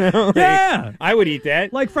feast. You know? Yeah, I would eat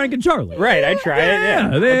that. Like Frank and Charlie. Right. I'd try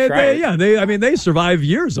it. Yeah. They survive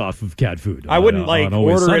years off of cat food. I wouldn't on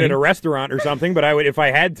Always order it Sunny. at a restaurant or something, but I would if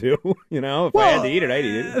I had to. You know, if I had to eat it, I'd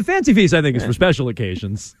eat it. A fancy feast, I think, is for special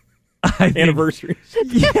occasions. Anniversaries.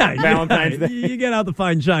 Yeah, Valentine's Day. You get out the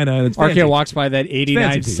fine china, and it's Arcade fancy. walks by that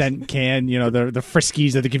 89 piece. cent can, the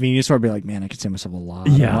Friskies at the convenience store, be like, man, I could save myself a lot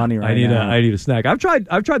of Yeah, money right I need now. I need a snack. I've tried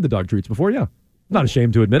the dog treats before. Yeah, not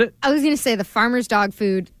ashamed to admit it. I was going to say the farmer's dog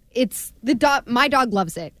food. It's the dog. My dog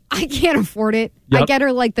loves it. I can't afford it. I Yep. get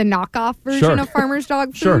her like the knockoff version Sure. of farmer's dog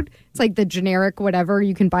food. Sure. It's like the generic whatever.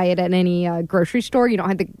 You can buy it at any grocery store. You don't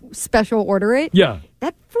have to special order it. Yeah.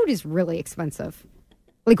 That food is really expensive.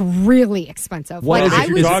 Like really expensive. What like is it? I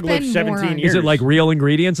Your would dog spend lives 17 more. years. Is it like real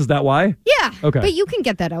ingredients? Is that why? Yeah. Okay. But you can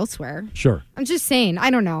get that elsewhere. Sure. I'm just saying. I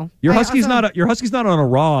don't know. Your I husky's also- not. Your husky's not on a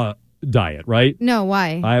raw diet, right? No,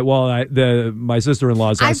 why? My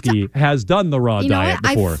sister-in-law's husky has done the raw You know diet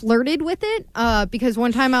what? before. I flirted with it because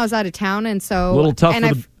one time I was out of town, and so A little tough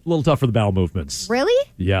and for the bowel movements. Really?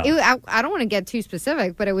 Yeah. I don't want to get too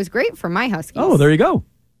specific, but it was great for my huskies. Oh, there you go.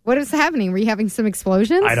 What is happening? Were you having some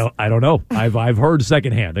explosions? I don't know. I've heard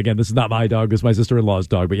secondhand. Again, this is not my dog. This is my sister-in-law's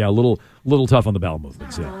dog. But yeah, a little tough on the bowel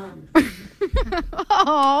movements. Yeah.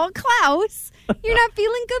 Oh, Klaus, you're not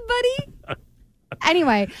feeling good, buddy?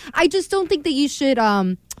 Anyway, I just don't think that you should,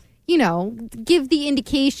 give the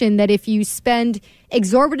indication that if you spend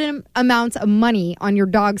exorbitant amounts of money on your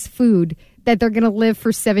dog's food, that they're going to live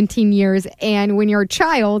for 17 years. And when you're a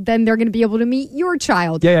child, then they're going to be able to meet your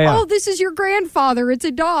child. Yeah. Oh, this is your grandfather. It's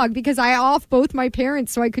a dog because I off both my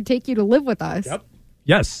parents so I could take you to live with us. Yep.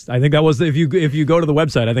 Yes, I think that was if you go to the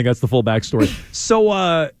website, I think that's the full backstory.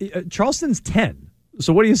 So Charleston's 10.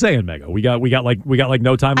 So what are you saying, Mega? We got like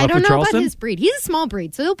no time I left don't with know Charleston. about his breed. He's a small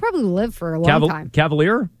breed, so he'll probably live for a long time.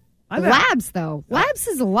 Cavalier? Labs, though. Labs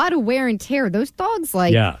is a lot of wear and tear. Those dogs,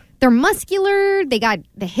 Yeah. they're muscular. They got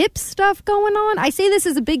the hip stuff going on. I say this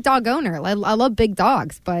as a big dog owner. I love big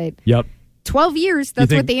dogs, but Yep. 12 years,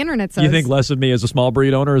 that's what the internet says. You think less of me as a small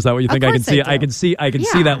breed owner? Is that what you think? I can see. I can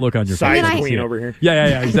see that look on your face. Size queen over here.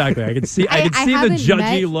 Yeah, exactly. I can see. I can see the haven't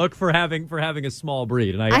judgy met- look for having a small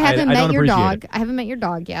breed, and I haven't I met don't your appreciate dog. it. I haven't met your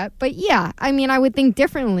dog yet. But yeah, I mean, I would think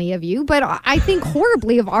differently of you, but I think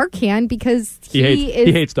horribly of Arcan because He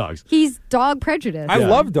hates dogs. He's dog prejudiced. I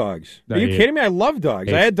love dogs. No, Are you he kidding me? I love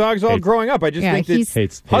dogs. I had dogs all growing up. I just think that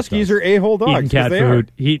Hates huskies dogs. are a-hole dogs. Eating cat 'cause they are.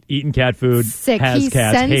 food. Eating cat food. Sick. Has He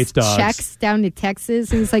cats. sends Hates dogs. checks down to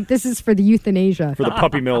Texas, and he's like, "This is for the euthanasia, for the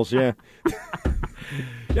puppy mills." Yeah.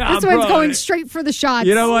 Yeah, this one's going straight for the shots.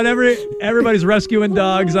 You know what? Everybody's rescuing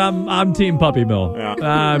dogs. I'm Team Puppy Mill. Yeah.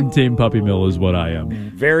 I'm Team Puppy Mill is what I am.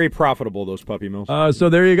 Very profitable, those puppy mills. So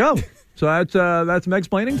there you go. So that's Meg's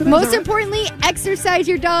planning today. Most importantly, exercise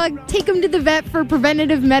your dog. Take him to the vet for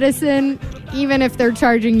preventative medicine, even if they're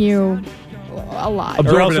charging you a lot.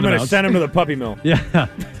 Or else I'm going to send him to the puppy mill. Yeah,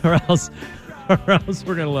 or else we're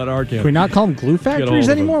going to let Arcand. Can we not call them glue factories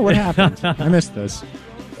anymore? What happened? I missed this.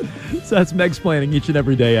 So that's Meg's planning each and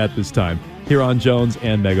every day at this time here on Jones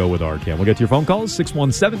and Mego with Arcand. We'll get to your phone calls,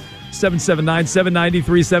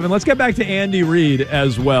 617-779-7937. Let's get back to Andy Reid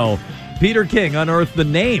as well. Peter King unearthed the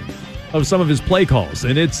name of some of his play calls,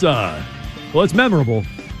 and it's memorable.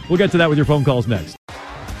 We'll get to that with your phone calls next.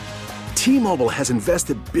 T-Mobile has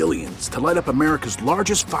invested billions to light up America's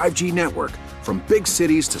largest 5G network, from big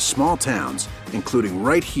cities to small towns, including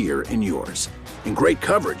right here in yours. And great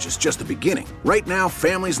coverage is just the beginning. Right now,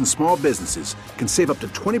 families and small businesses can save up to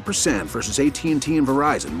 20% versus AT&T and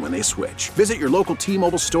Verizon when they switch. Visit your local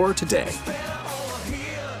T-Mobile store today.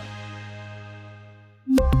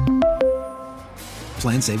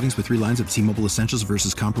 Plan savings with 3 lines of T-Mobile Essentials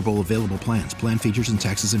versus comparable available plans. Plan features and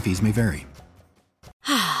taxes and fees may vary.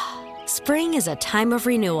 Spring is a time of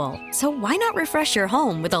renewal, so why not refresh your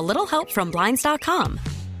home with a little help from Blinds.com?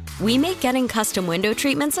 We make getting custom window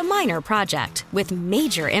treatments a minor project with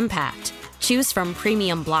major impact. Choose from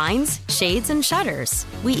premium blinds, shades, and shutters.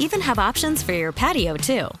 We even have options for your patio,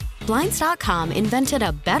 too. Blinds.com invented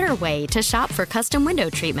a better way to shop for custom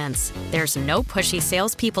window treatments. There's no pushy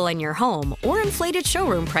salespeople in your home or inflated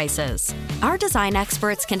showroom prices. Our design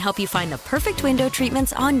experts can help you find the perfect window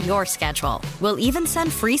treatments on your schedule. We'll even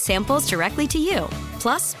send free samples directly to you.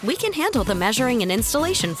 Plus, we can handle the measuring and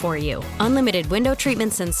installation for you. Unlimited window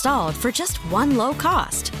treatments installed for just one low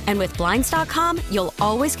cost. And with Blinds.com, you'll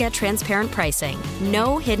always get transparent pricing.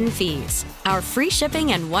 No hidden fees. Our free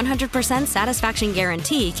shipping and 100% satisfaction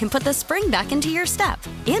guarantee can put the spring back into your step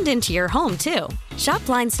and into your home, too. Shop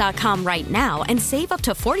Blinds.com right now and save up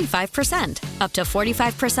to 45%. Up to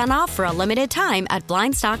 45% off for a limited time at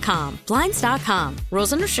Blinds.com. Blinds.com.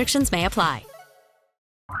 Rules and restrictions may apply.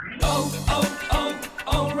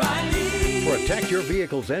 Protect your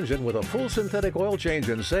vehicle's engine with a full synthetic oil change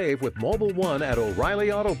and save with Mobil 1 at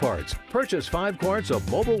O'Reilly Auto Parts. Purchase 5 quarts of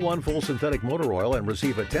Mobil 1 full synthetic motor oil and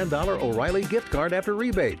receive a $10 O'Reilly gift card after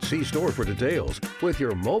rebate. See store for details. With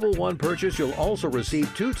your Mobil 1 purchase, you'll also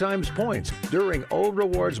receive 2 times points during O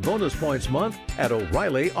Rewards Bonus Points Month at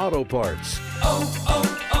O'Reilly Auto Parts.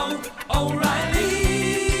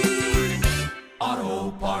 O'Reilly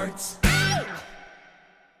Auto Parts.